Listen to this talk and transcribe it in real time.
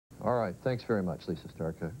All right. Thanks very much, Lisa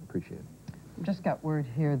Stark. I appreciate it. Just got word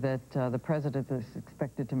here that the president is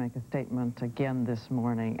expected to make a statement again this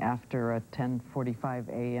morning after a 10:45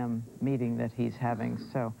 a.m. meeting that he's having.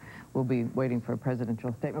 So we'll be waiting for a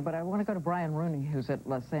presidential statement. But I want to go to Brian Rooney, who's at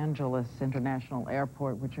Los Angeles International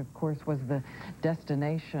Airport, which, of course, was the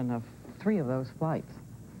destination of 3 of those flights.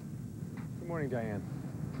 Good morning, Diane.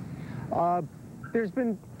 There's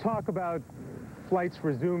been talk about flights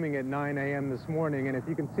resuming at 9 a.m. this morning, and if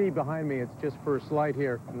you can see behind me, it's just first light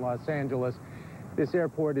here in Los Angeles. This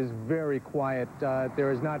airport is very quiet. There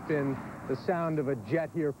has not been the sound of a jet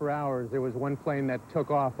here for hours. There was one plane that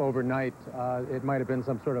took off overnight. It might have been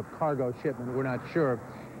some sort of cargo shipment, we're not sure.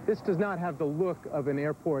 This does not have the look of an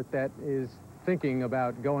airport that is thinking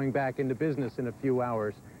about going back into business in a few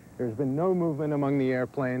hours. There's been no movement among the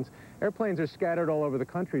airplanes. Airplanes are scattered all over the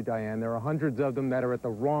country, Diane. There are hundreds of them that are at the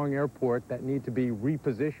wrong airport that need to be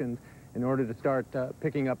repositioned in order to start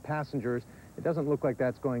picking up passengers. It doesn't look like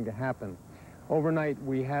that's going to happen. Overnight,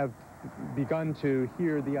 we have begun to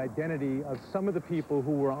hear the identity of some of the people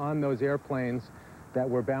who were on those airplanes that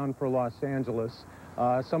were bound for Los Angeles.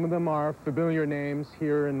 Some of them are familiar names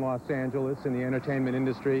here in Los Angeles in the entertainment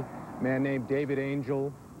industry. A man named David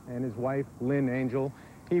Angel and his wife, Lynn Angel.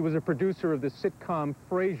 He was a producer of the sitcom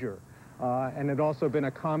Frasier, and had also been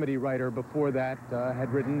a comedy writer before that, had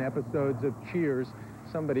written episodes of Cheers,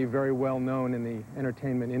 somebody very well known in the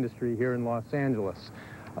entertainment industry here in Los Angeles.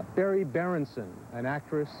 Barry Berenson, an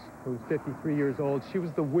actress who's 53 years old. She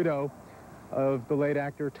was the widow of the late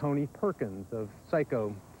actor Tony Perkins of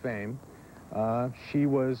Psycho fame. She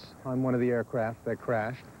was on one of the aircraft that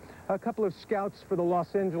crashed. A couple of scouts for the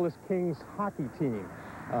Los Angeles Kings hockey team.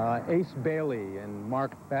 Ace Bailey and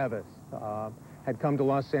Mark Bavis had come to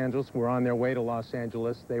Los Angeles, were on their way to Los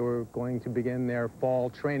Angeles. They were going to begin their fall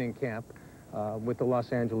training camp with the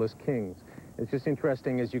Los Angeles Kings. It's just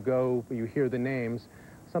interesting as you go, you hear the names.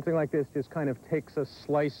 Something like this just kind of takes a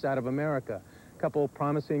slice out of America. A couple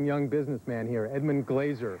promising young businessmen here. Edmund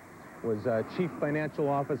Glazer was chief financial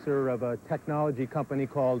officer of a technology company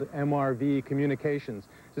called MRV Communications.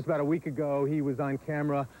 Just about a week ago, he was on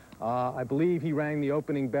camera. I believe he rang the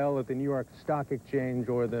opening bell at the New York Stock Exchange,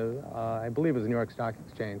 or I believe it was the New York Stock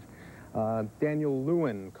Exchange. Daniel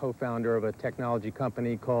Lewin, co-founder of a technology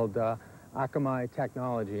company called Akamai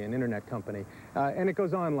Technology, an internet company. And it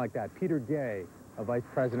goes on like that. Peter Gay, a vice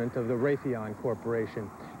president of the Raytheon Corporation.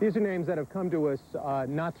 These are names that have come to us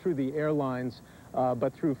not through the airlines,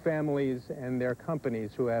 but through families and their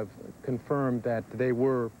companies who have confirmed that they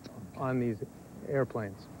were on these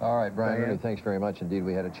airplanes. All right, Brian Rooney, thanks very much indeed.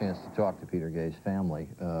 We had a chance to talk to Peter Gay's family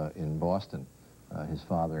in Boston, his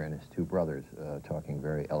father and his 2 brothers, talking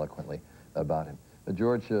very eloquently about him.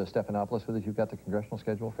 George Stephanopoulos, with us, you've got the congressional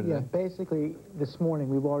schedule for today? Yeah, basically, this morning,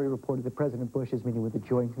 we've already reported that President Bush is meeting with the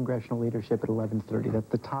joint congressional leadership at 11:30. That's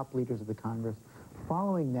the top leaders of the Congress.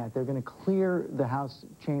 Following that, they're going to clear the House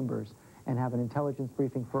chambers and have an intelligence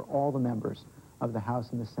briefing for all the members of the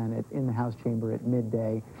House and the Senate in the House chamber at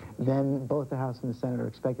midday. Then both the House and the Senate are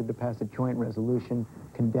expected to pass a joint resolution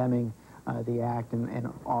condemning the act and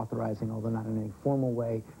authorizing, although not in any formal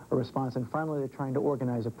way, a response. And finally, they're trying to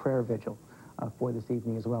organize a prayer vigil for this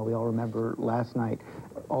evening as well. We all remember last night,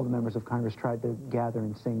 all the members of Congress tried to gather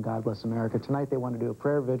and sing God Bless America. Tonight, they want to do a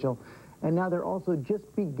prayer vigil. And now they're also just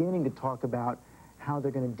beginning to talk about how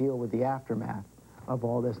they're going to deal with the aftermath of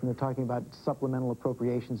all this. And they're talking about supplemental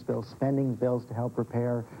appropriations bills, spending bills to help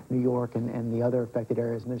repair New York and the other affected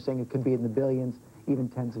areas. And they're saying it could be in the billions, even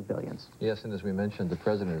tens of billions. Yes, and as we mentioned, the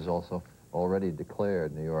president has also already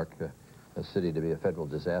declared New York a city to be a federal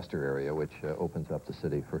disaster area, which opens up the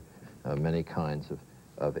city for many kinds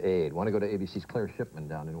of aid. Want to go to ABC's Claire Shipman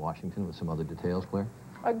down in Washington with some other details, Claire?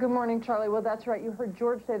 Good morning, Charlie. Well, that's right. You heard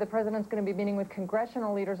George say the president's going to be meeting with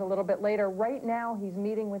congressional leaders a little bit later. Right now, he's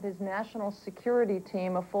meeting with his national security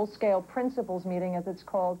team, a full-scale principals meeting, as it's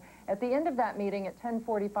called. At the end of that meeting at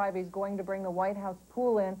 10:45, he's going to bring the White House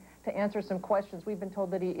pool in to answer some questions. We've been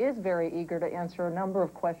told that he is very eager to answer a number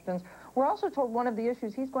of questions. We're also told one of the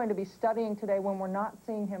issues he's going to be studying today when we're not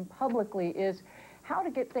seeing him publicly is how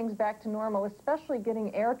to get things back to normal, especially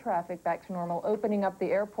getting air traffic back to normal, opening up the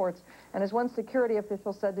airports. And as one security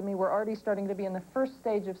official said to me, we're already starting to be in the first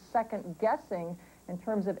stage of second guessing in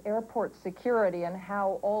terms of airport security and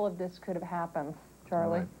how all of this could have happened.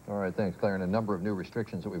 Charlie? All right, thanks, Claire. And a number of new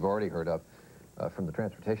restrictions that we've already heard of from the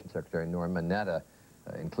Transportation Secretary, Norm Mineta,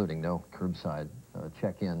 including no curbside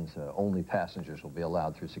check-ins. Only passengers will be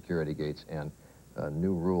allowed through security gates, and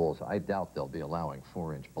new rules. I doubt they'll be allowing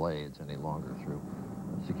 4-inch blades any longer through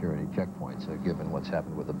security checkpoints, given what's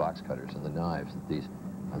happened with the box cutters and the knives that these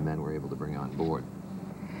men were able to bring on board.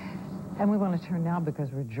 And we want to turn now,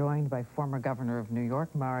 because we're joined by former Governor of New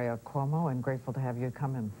York, Mario Cuomo, and grateful to have you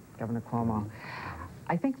come in, Governor Cuomo.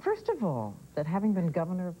 I think, first of all, that having been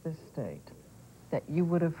governor of this state, that you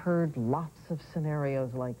would have heard lots of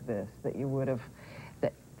scenarios like this, that you would have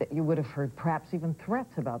heard perhaps even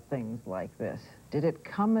threats about things like this. Did it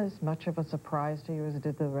come as much of a surprise to you as it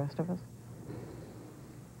did the rest of us?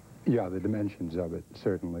 Yeah, the dimensions of it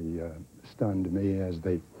certainly stunned me, as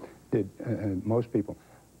they did most people.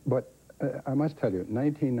 But I must tell you,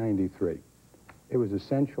 1993, it was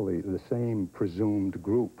essentially the same presumed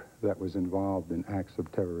group that was involved in acts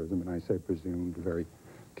of terrorism, and I say presumed very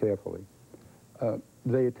carefully.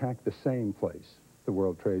 They attacked the same place, the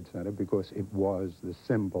World Trade Center, because it was the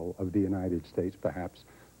symbol of the United States, perhaps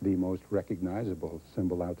the most recognizable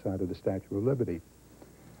symbol outside of the Statue of Liberty.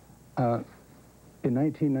 In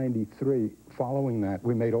 1993, following that,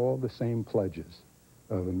 we made all the same pledges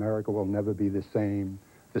of America will never be the same.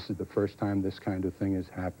 This is the first time this kind of thing has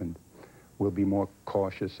happened. We'll be more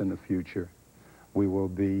cautious in the future. We will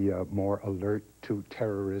be more alert to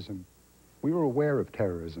terrorism. We were aware of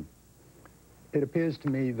terrorism. It appears to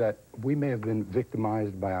me that we may have been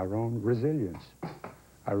victimized by our own resilience.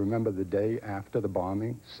 I remember the day after the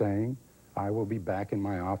bombing saying, I will be back in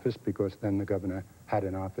my office, because then the governor had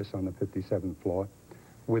an office on the 57th floor,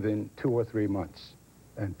 within 2 or 3 months.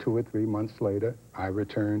 And 2 or 3 months later, I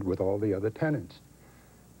returned with all the other tenants.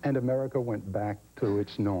 And America went back to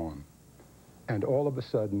its norm. And all of a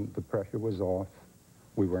sudden, the pressure was off.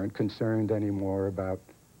 We weren't concerned anymore about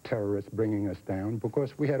terrorists bringing us down,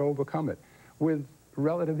 because we had overcome it with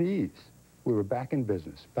relative ease. We were back in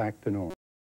business, back to normal.